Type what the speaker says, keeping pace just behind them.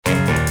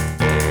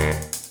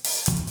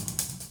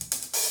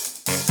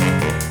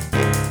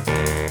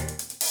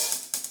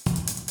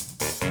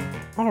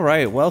All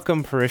right,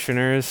 welcome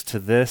parishioners to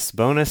this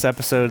bonus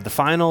episode, the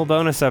final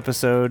bonus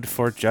episode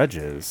for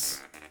Judges.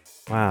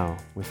 Wow,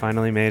 we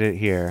finally made it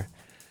here.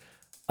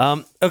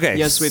 Okay.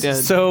 Yes, we did.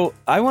 So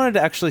I wanted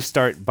to actually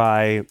start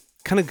by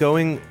kind of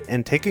going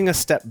and taking a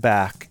step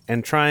back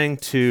and trying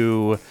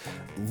to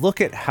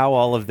look at how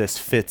all of this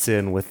fits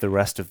in with the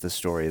rest of the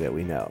story that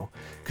we know.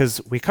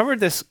 Because we covered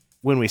this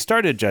when we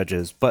started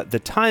Judges, but the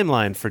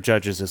timeline for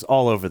Judges is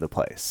all over the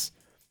place.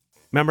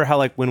 Remember how,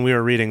 like, when we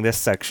were reading this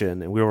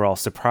section and we were all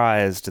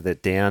surprised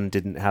that Dan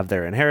didn't have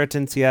their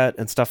inheritance yet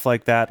and stuff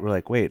like that? We're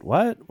like, wait,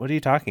 what? What are you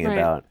talking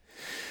about?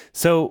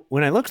 So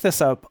when I looked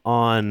this up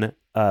on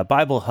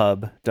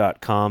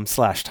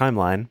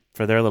BibleHub.com/timeline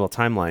for their little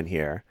timeline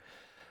here,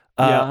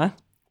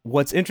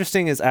 what's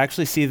interesting is I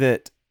actually see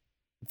that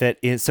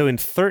in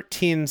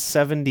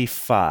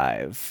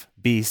 1375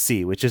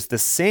 BC, which is the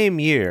same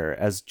year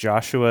as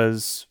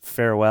Joshua's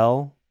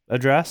farewell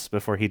address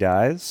before he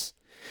dies,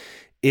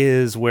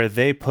 is where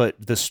they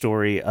put the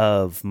story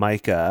of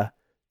Micah.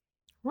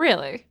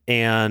 Really?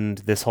 And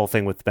this whole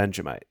thing with the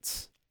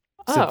Benjamites.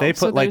 So they put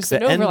so like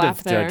the end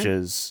of there.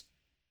 Judges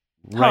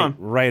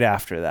right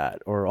after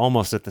that, or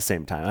almost at the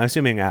same time. I'm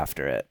assuming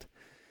after it.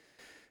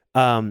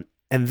 And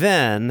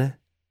then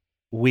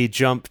we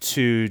jump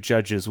to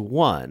Judges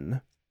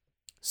 1.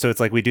 So it's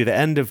like we do the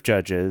end of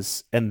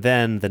Judges, and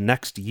then the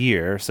next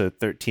year, so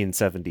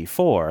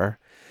 1374,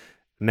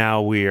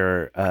 now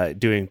we're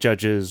doing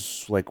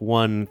Judges like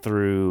 1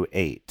 through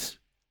 8,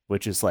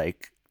 which is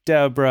like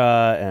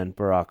Deborah and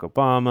Barack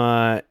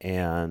Obama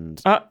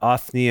and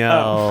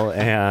Othniel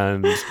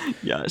and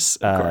yes,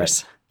 of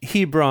course,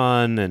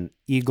 Hebron and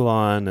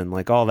Eglon and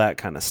like all that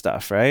kind of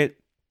stuff, right?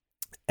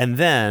 And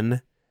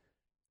then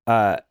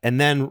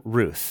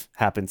Ruth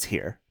happens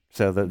here.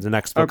 So the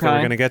next book that we're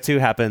going to get to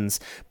happens,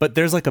 but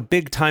there's like a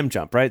big time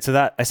jump, right? So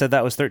that I said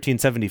that was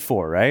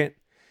 1374, right?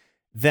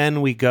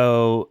 Then we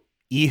go.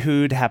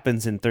 Ehud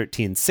happens in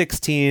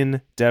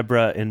 1316.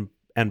 Deborah and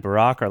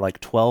Barak are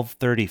like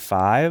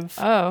 1235.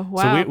 Oh,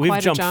 wow. So we've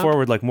jumped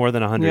forward like more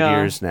than 100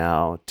 years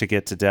now to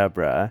get to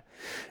Deborah.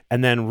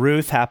 And then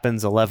Ruth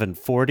happens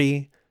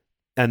 1140.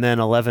 And then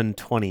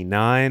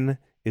 1129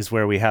 is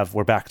where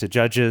we're back to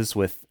Judges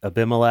with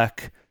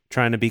Abimelech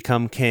trying to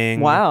become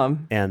king. Wow.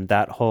 And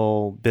that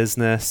whole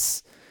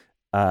business.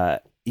 And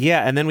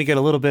then we get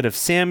a little bit of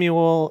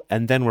Samuel.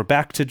 And then we're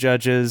back to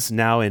Judges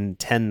now in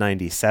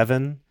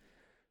 1097.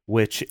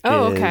 Which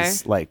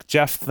is like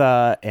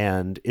Jephthah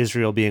and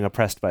Israel being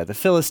oppressed by the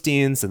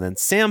Philistines. And then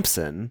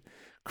Samson,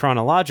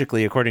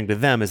 chronologically, according to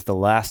them, is the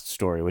last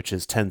story, which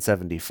is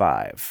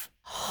 1075.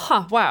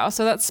 Huh, wow.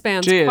 So that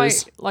spans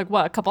quite, like,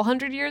 what, a couple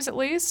hundred years at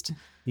least?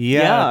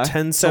 Yeah,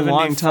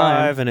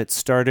 1075, and it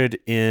started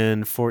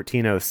in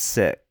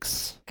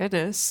 1406.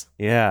 Goodness.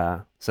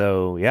 Yeah,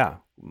 so yeah,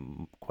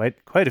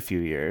 quite a few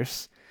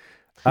years.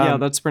 Yeah,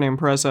 that's pretty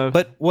impressive.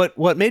 But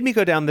what made me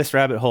go down this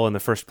rabbit hole in the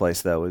first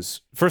place, though,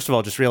 is, first of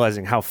all, just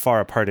realizing how far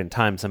apart in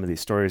time some of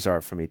these stories are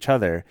from each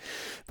other,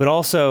 but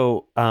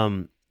also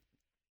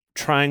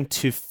trying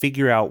to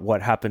figure out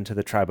what happened to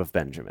the tribe of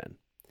Benjamin.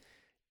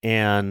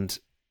 And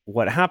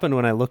what happened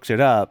when I looked it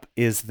up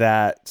is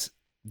that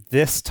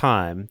this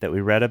time that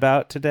we read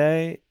about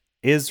today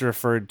is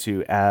referred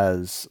to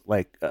as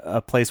like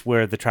a place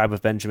where the tribe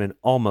of Benjamin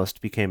almost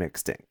became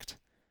extinct.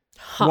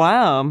 Huh.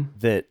 Wow.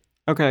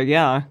 Okay,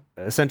 yeah.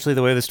 Essentially,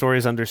 the way the story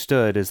is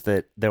understood is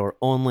that there were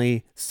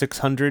only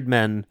 600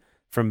 men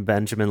from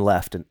Benjamin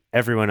left, and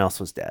everyone else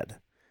was dead.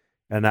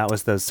 And that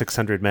was those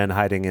 600 men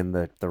hiding in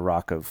the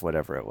rock of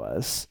whatever it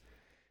was.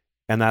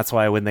 And that's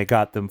why when they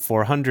got them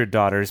 400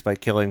 daughters by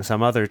killing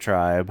some other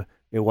tribe,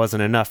 it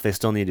wasn't enough. They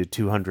still needed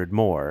 200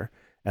 more.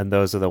 And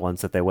those are the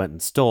ones that they went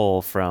and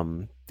stole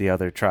from the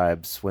other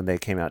tribes when they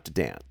came out to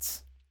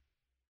dance.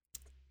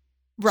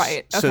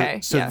 Right, okay.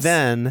 So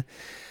then...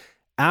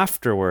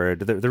 afterward,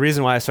 the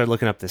reason why I started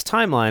looking up this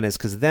timeline is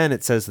because then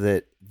it says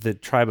that the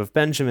tribe of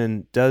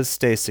Benjamin does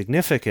stay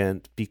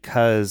significant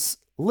because,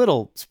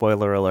 little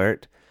spoiler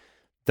alert,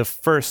 the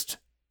first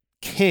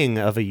king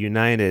of a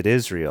united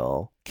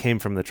Israel came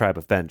from the tribe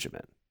of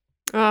Benjamin.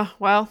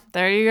 Well,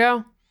 there you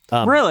go.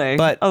 Really?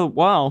 But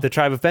wow. The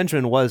tribe of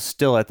Benjamin was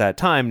still at that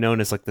time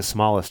known as like the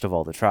smallest of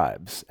all the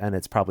tribes. And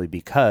it's probably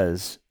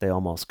because they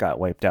almost got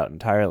wiped out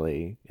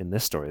entirely in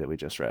this story that we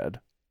just read.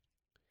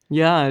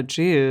 Yeah,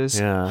 geez.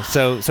 Yeah.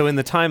 So in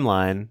the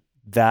timeline,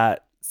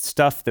 that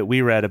stuff that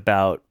we read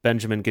about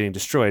Benjamin getting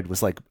destroyed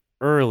was like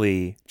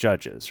early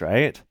Judges,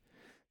 right?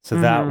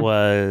 So that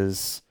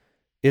was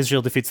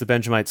Israel defeats the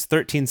Benjamites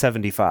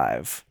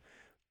 1375.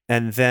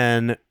 And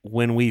then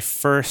when we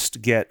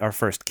first get our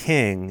first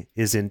king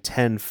is in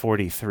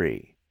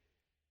 1043.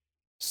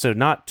 So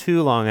not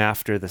too long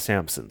after the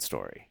Samson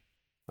story.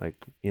 Like,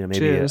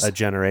 maybe a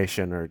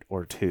generation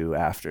or two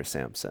after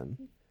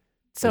Samson.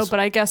 So, but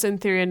I guess in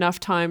theory, enough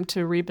time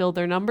to rebuild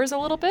their numbers a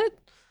little bit?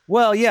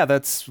 Well, yeah,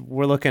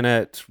 we're looking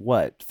at,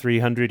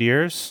 300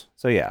 years?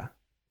 So, yeah.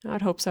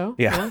 I'd hope so.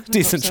 Yeah,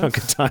 decent chunk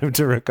of time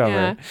to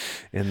recover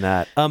in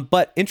that.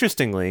 But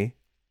interestingly,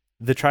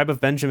 the tribe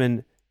of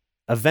Benjamin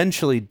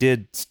eventually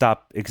did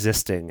stop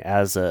existing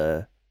as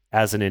a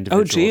as an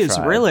individual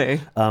tribe.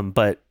 Really?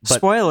 But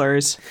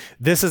spoilers.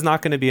 This is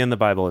not going to be in the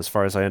Bible as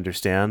far as I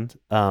understand.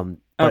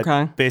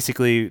 But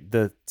basically,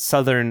 the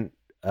southern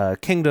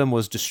kingdom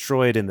was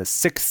destroyed in the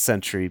 6th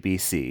century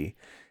BC,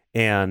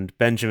 and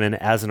Benjamin,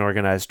 as an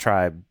organized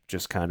tribe,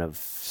 just kind of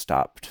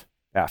stopped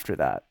after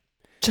that.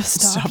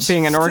 Just stopped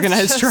being an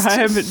organized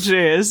tribe.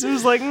 Jeez, it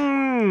was like,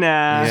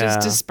 nah.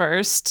 Just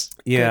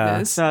dispersed. Yeah.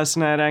 Goodness.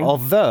 Fascinating.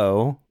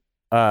 Although,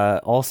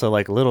 also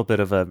like a little bit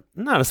of a,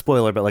 not a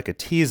spoiler, but like a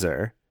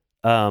teaser,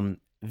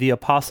 the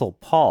Apostle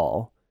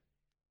Paul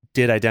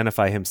did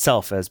identify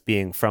himself as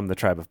being from the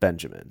tribe of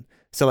Benjamin.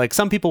 So like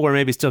some people were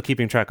maybe still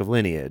keeping track of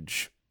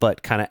lineage,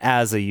 but kind of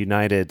as a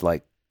united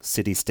like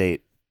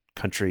city-state,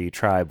 country,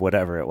 tribe,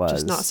 whatever it was.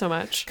 Just not so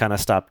much. Kind of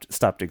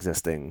stopped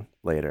existing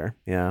later.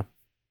 Yeah.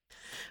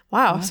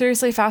 Wow.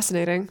 Seriously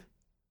fascinating.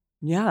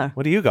 Yeah.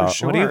 What do you got?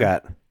 Sure. What do you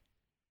got?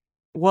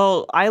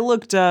 Well, I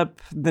looked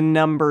up the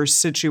numbers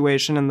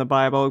situation in the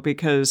Bible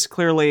because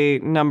clearly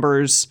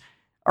numbers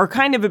are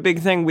kind of a big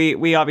thing.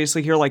 We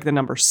obviously hear like the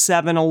number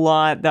 7 a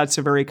lot. That's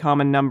a very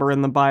common number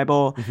in the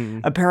Bible.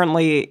 Mm-hmm.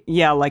 Apparently,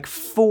 like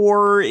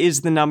 4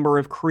 is the number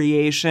of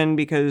creation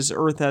because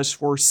Earth has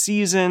 4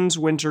 seasons: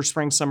 winter,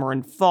 spring, summer,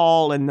 and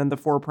fall, and then the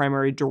 4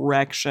 primary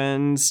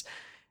directions.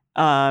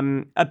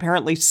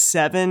 Apparently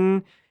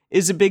 7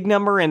 is a big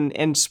number,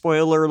 and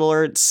spoiler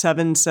alert,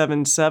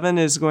 777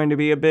 is going to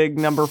be a big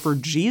number for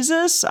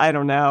Jesus. I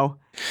don't know.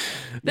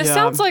 This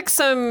sounds like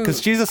some...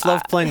 Because Jesus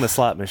loved playing the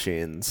slot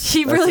machines.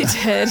 He really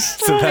did.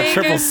 So that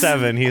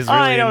 777, he's really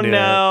I don't into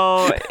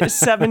know.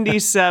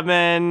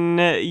 77,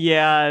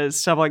 yeah,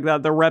 stuff like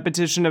that. The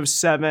repetition of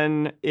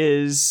 7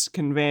 is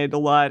conveyed a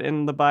lot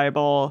in the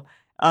Bible.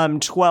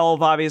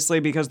 12, obviously,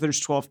 because there's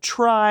 12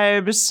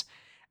 tribes.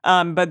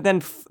 But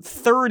then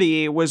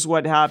 30 was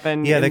what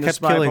happened. Yeah, in they this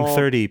kept killing Bible.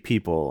 30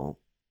 people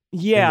in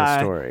Yeah,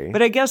 the story.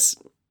 but I guess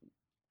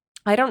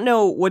I don't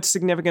know what's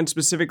significant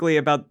specifically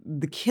about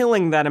the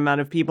killing that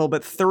amount of people,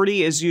 but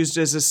 30 is used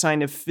as a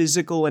sign of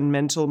physical and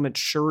mental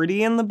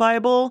maturity in the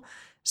Bible.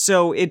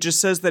 So it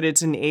just says that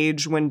it's an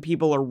age when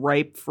people are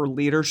ripe for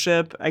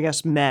leadership. I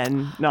guess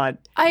men, not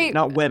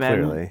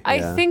women. Clearly,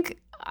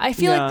 I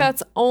feel like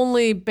that's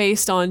only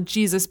based on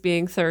Jesus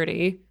being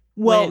 30.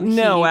 Well,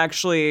 no,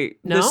 actually,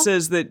 this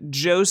says that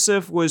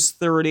Joseph was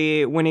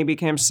 30 when he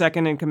became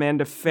second in command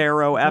to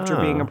Pharaoh after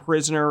being a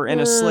prisoner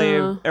and a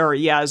slave,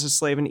 as a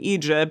slave in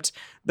Egypt.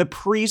 The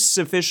priests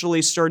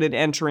officially started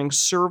entering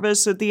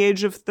service at the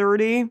age of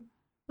 30.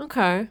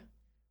 Okay.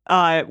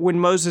 When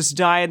Moses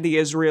died, the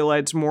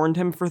Israelites mourned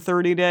him for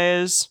 30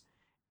 days.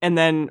 And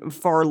then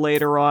far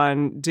later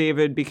on,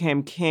 David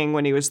became king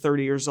when he was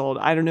 30 years old.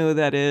 I don't know who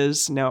that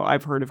is. No,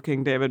 I've heard of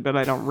King David, but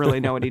I don't really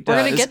know what he does.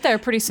 We're going to get there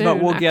pretty soon,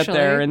 but we'll get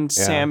there. And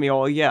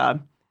Samuel, yeah.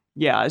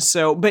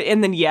 So,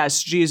 and then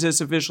yes,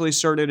 Jesus officially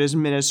started his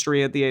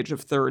ministry at the age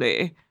of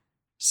 30.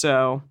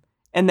 So,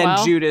 and then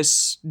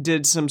Judas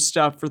did some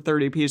stuff for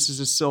 30 pieces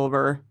of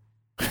silver.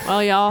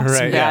 Well, y'all,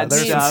 right? Yeah,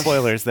 there's stuff. some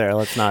spoilers there.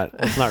 Let's not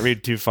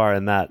read too far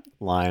in that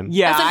line.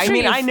 Yeah, I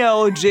mean, I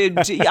know.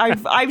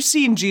 I've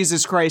seen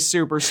Jesus Christ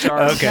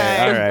Superstar.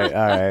 Okay,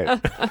 all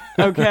right.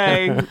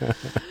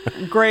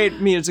 Okay,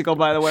 great musical,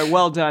 by the way.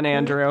 Well done,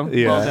 Andrew.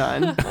 Yeah. Well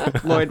done,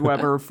 Lloyd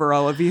Webber. For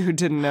all of you who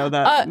didn't know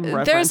that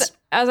reference, there's,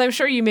 as I'm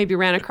sure you maybe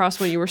ran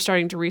across when you were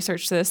starting to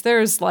research this,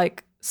 there's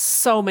like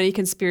so many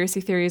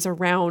conspiracy theories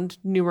around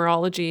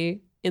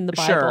numerology in the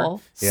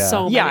Bible. Sure. Yeah.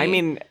 So many.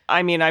 Yeah,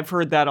 I mean, I've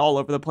heard that all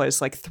over the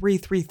place, like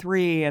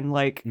 333 and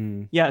like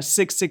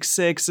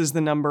 666 is the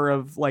number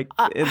of like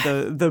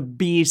the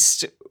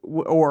beast,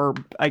 or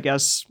I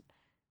guess.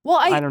 Well,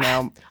 I don't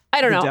know. I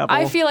don't know. Devil.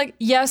 I feel like,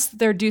 yes,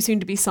 there do seem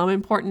to be some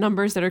important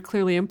numbers that are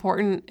clearly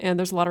important, and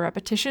there's a lot of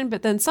repetition.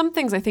 But then some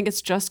things, I think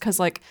it's just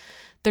because like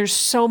there's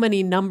so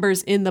many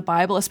numbers in the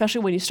Bible,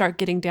 especially when you start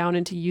getting down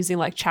into using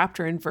like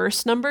chapter and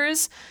verse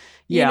numbers.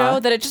 You know,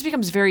 that it just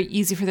becomes very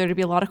easy for there to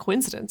be a lot of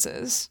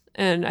coincidences.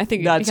 And I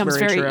think it becomes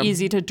very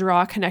easy to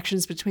draw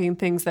connections between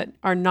things that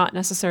are not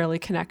necessarily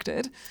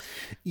connected.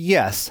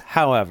 Yes.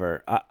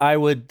 However, I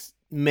would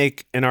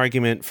make an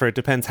argument for it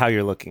depends how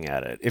you're looking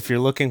at it. If you're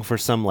looking for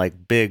some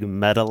like big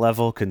meta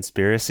level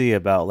conspiracy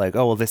about like,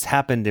 oh, well, this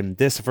happened in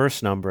this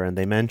verse number and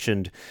they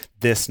mentioned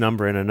this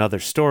number in another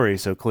story,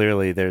 so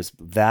clearly there's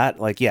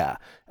that. Like, yeah,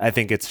 I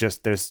think it's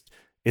just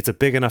it's a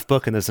big enough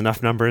book and there's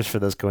enough numbers for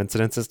those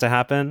coincidences to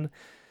happen.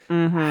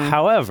 Mm-hmm.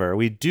 However,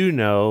 we do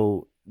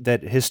know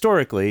that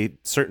historically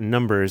certain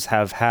numbers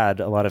have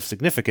had a lot of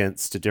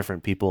significance to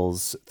different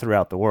peoples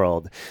throughout the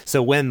world.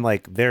 So when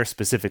like they're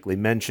specifically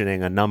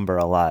mentioning a number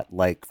a lot,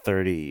 like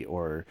 30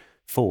 or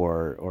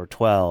 4 or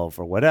 12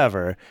 or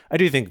whatever, I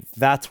do think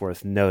that's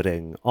worth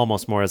noting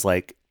almost more as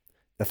like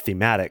a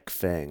thematic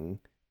thing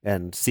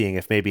and seeing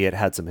if maybe it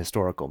had some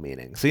historical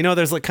meaning. So, you know,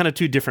 there's like kind of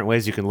two different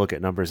ways you can look at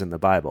numbers in the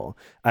Bible,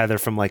 either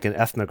from like an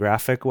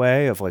ethnographic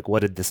way of like, what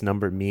did this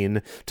number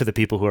mean to the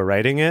people who are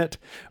writing it?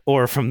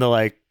 Or from the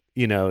like,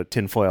 you know,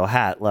 tinfoil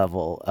hat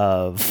level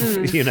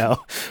of, you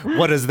know,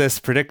 what does this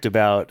predict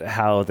about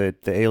how the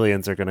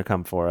aliens are going to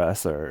come for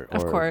us or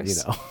of course,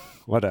 you know,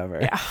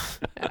 whatever. Yeah.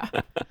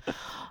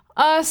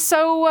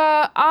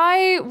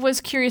 I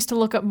was curious to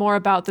look up more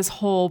about this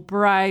whole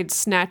bride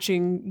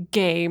snatching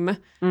game,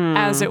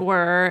 as it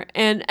were,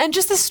 and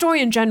just the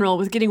story in general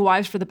with getting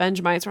wives for the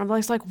Benjamites. Where I'm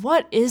like,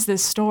 what is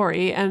this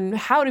story, and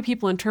how do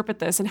people interpret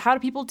this, and how do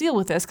people deal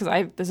with this?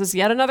 Because this is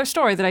yet another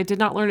story that I did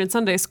not learn in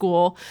Sunday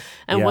school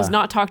and was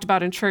not talked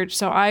about in church.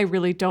 So I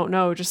really don't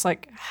know just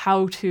like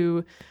how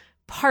to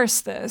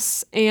parse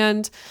this.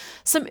 And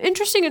some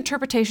interesting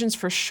interpretations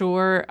for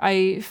sure.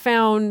 I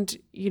found,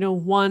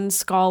 one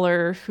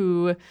scholar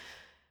who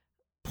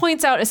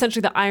points out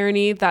essentially the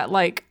irony that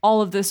like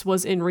all of this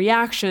was in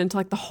reaction to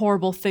like the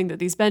horrible thing that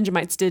these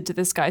Benjamites did to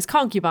this guy's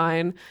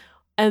concubine.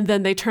 And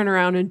then they turn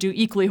around and do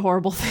equally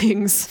horrible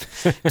things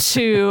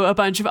to a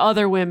bunch of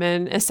other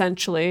women,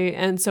 essentially.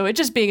 And so it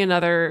just being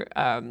another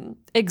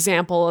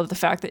example of the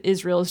fact that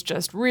Israel is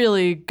just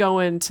really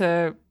going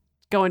to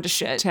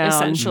shit, town.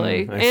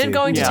 essentially, and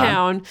going to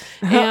town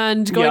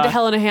and going to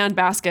hell in a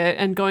handbasket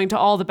and going to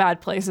all the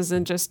bad places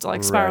and just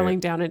like spiraling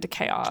down into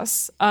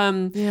chaos.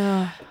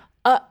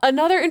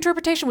 Another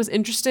interpretation was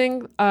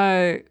interesting,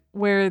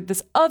 where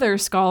this other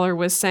scholar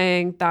was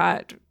saying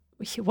that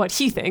what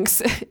he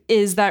thinks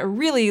is that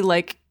really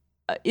like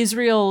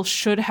Israel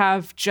should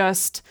have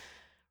just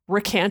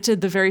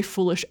recanted the very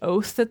foolish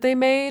oath that they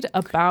made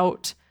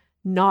about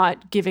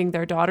not giving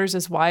their daughters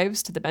as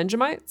wives to the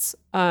Benjamites.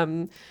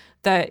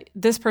 That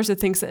this person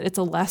thinks that it's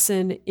a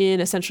lesson in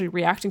essentially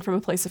reacting from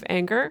a place of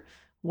anger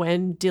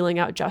when dealing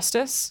out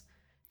justice,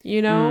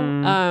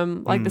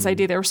 this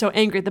idea they were so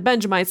angry at the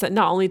Benjamites that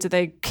not only did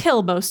they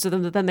kill most of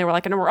them, but then they were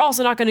like, and we're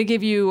also not going to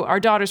give you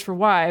our daughters for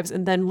wives.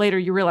 And then later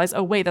you realize,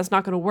 oh, wait, that's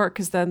not going to work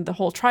because then the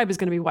whole tribe is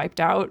going to be wiped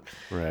out.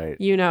 Right.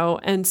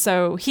 And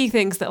so he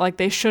thinks that like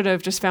they should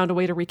have just found a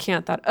way to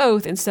recant that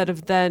oath instead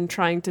of then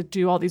trying to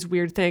do all these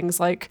weird things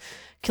like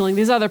killing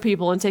these other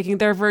people and taking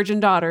their virgin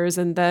daughters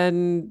and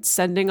then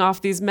sending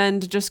off these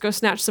men to just go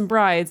snatch some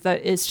brides.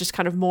 That it's just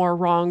kind of more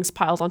wrongs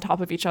piled on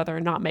top of each other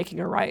and not making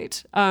it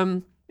right.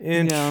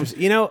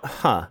 Interesting.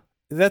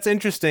 That's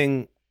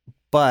interesting.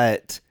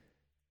 But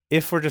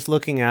if we're just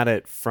looking at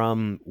it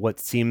from what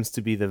seems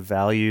to be the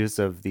values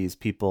of these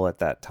people at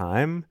that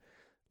time,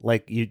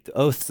 like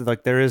oaths,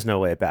 like there is no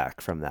way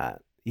back from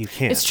that. You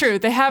can't. It's true.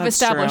 They have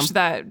established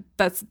that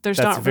there's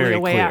not really a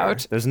way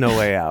out. There's no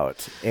way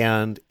out.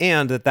 And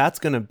that's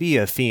going to be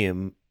a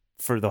theme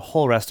for the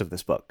whole rest of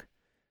this book.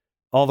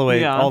 All the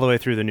way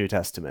through the New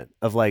Testament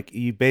of like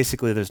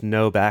there's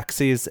no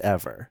backsies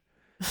ever.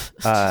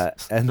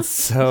 And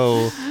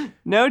so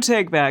no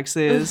take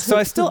backsies.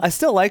 So I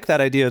still like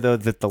that idea though,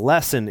 that the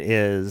lesson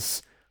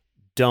is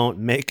don't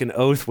make an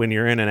oath when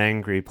you're in an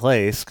angry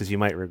place because you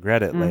might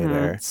regret it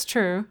later. It's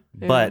true.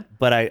 Yeah.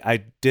 But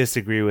I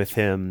disagree with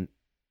him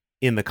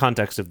in the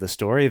context of the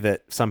story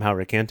that somehow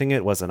recanting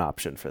it was an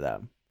option for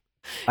them.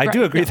 I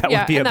do agree that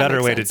would be a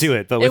better way to do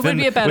it, but within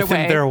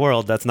their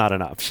world, that's not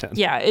an option.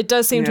 Yeah, it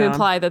does seem to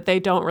imply that they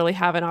don't really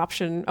have an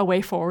option, a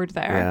way forward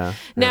there. Yeah,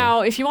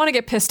 now, if you want to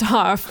get pissed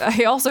off,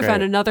 I also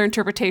found another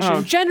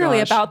interpretation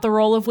about the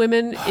role of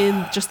women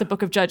in just the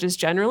Book of Judges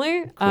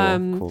generally.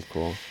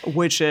 Cool.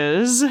 Which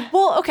is?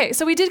 Well, okay,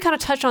 so we did kind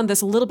of touch on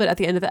this a little bit at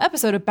the end of the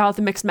episode about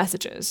the mixed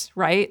messages,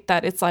 right?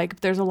 That it's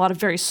like there's a lot of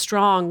very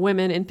strong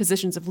women in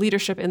positions of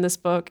leadership in this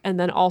book, and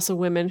then also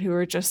women who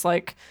are just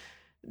like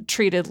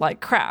treated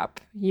like crap,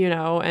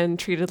 and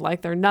treated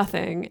like they're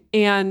nothing.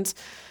 And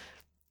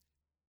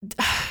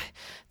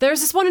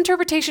there's this one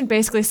interpretation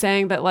basically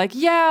saying that like,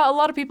 a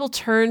lot of people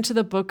turn to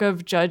the Book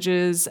of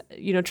Judges,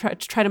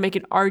 try to make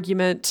an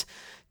argument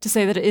to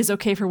say that it is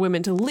okay for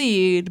women to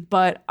lead,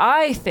 but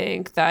I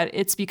think that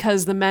it's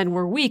because the men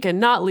were weak and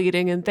not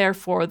leading, and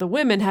therefore the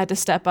women had to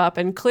step up.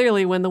 And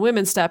clearly, when the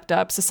women stepped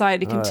up,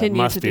 society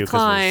continued to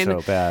decline.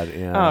 So bad,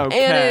 yeah.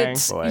 Okay. And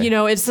it's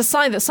it's a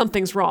sign that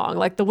something's wrong.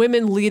 Like the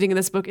women leading in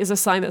this book is a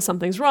sign that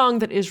something's wrong,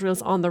 that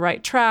Israel's on the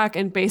right track,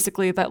 and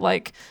basically that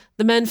like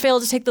the men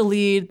fail to take the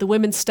lead, the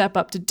women step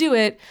up to do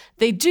it.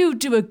 They do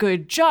a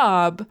good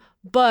job.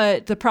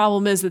 But the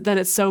problem is that then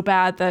it's so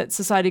bad that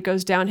society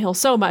goes downhill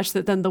so much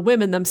that then the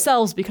women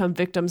themselves become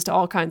victims to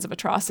all kinds of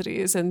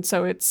atrocities. And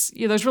so it's,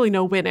 there's really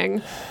no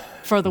winning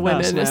for the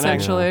women,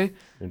 essentially.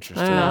 Yeah.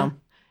 Interesting.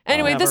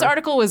 Anyway, this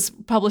article was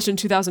published in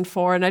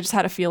 2004, and I just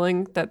had a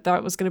feeling that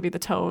was going to be the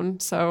tone.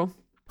 So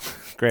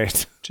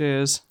great.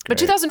 Cheers. But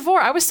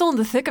 2004, I was still in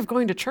the thick of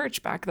going to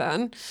church back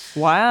then.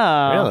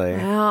 Wow. Really?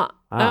 Yeah.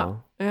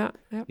 Wow.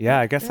 Yeah.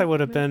 I guess I would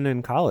have been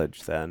in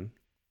college then.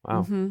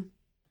 Wow. Mm-hmm.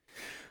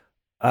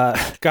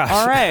 Gosh.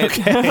 All right.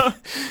 Okay.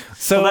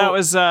 So that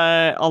was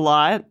a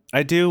lot.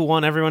 I do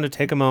want everyone to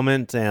take a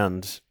moment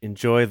and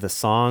enjoy the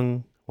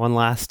song one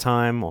last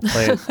time. We'll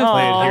play it here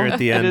at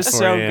the end. It is for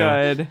so you.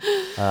 good.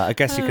 I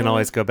guess you can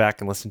always go back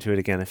and listen to it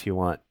again if you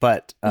want.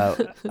 But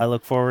I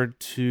look forward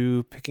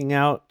to picking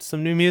out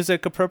some new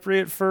music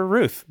appropriate for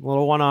Ruth. A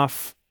little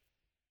one-off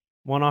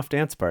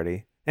dance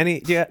party.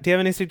 Do you have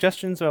any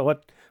suggestions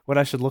about what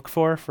I should look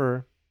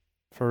for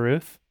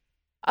Ruth?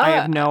 I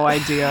have no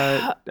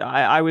idea.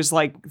 I was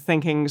like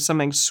thinking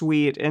something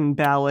sweet and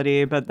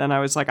ballady, but then I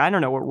was like, I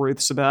don't know what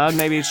Ruth's about.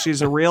 Maybe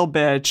she's a real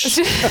bitch.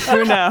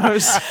 Who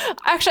knows?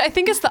 Actually, I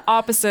think it's the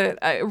opposite.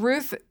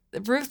 Ruth,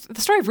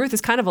 the story of Ruth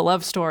is kind of a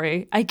love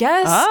story, I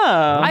guess.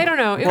 Oh. I don't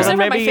know. It was Well,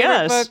 never my maybe favorite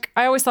yes. book.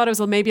 I always thought it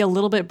was maybe a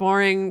little bit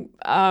boring,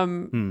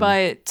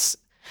 but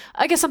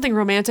I guess something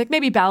romantic,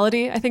 maybe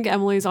ballady. I think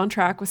Emily's on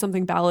track with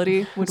something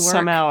ballady would work.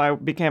 Somehow I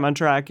became on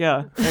track.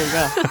 Yeah. There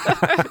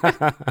you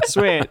go.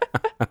 Sweet.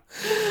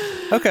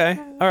 Okay.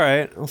 All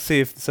right. We'll see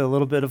if it's a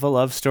little bit of a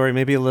love story,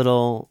 maybe a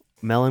little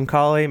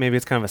melancholy. Maybe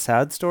it's kind of a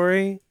sad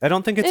story. I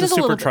don't think it's It a is a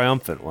little super bit.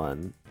 triumphant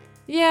one.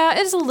 Yeah, it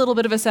is a little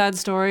bit of a sad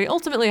story.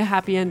 Ultimately, a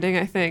happy ending,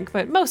 I think.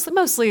 But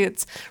mostly,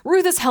 it's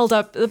Ruth is held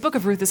up. The Book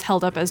of Ruth is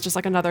held up as just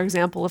like another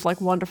example of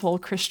like wonderful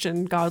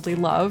Christian godly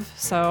love.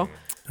 So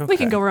we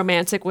can Okay. go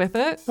romantic with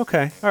it.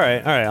 Okay. All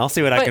right. I'll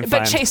see what I can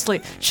But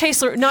find.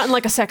 chastely, not in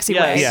like a sexy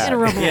Yeah, way, yeah. in a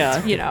romantic,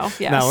 Yeah. you know.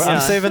 Yes. No,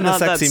 I'm saving the not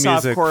sexy that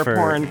music softcore for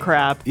porn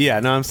crap. Yeah,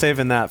 no, I'm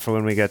saving that for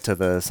when we get to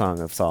the Song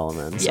of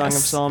Solomon. Song of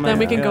Yes. Solomon, Then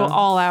we can go yeah.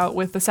 all out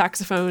with the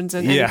saxophones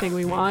and Yeah. anything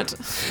we want.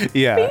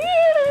 Yeah.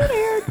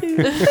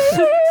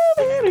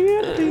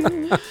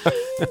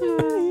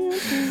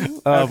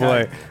 Oh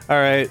boy. All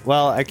right.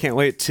 Well, I can't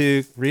wait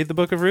to read the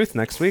Book of Ruth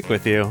next week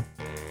with you.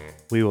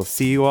 We will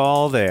see you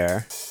all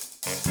there.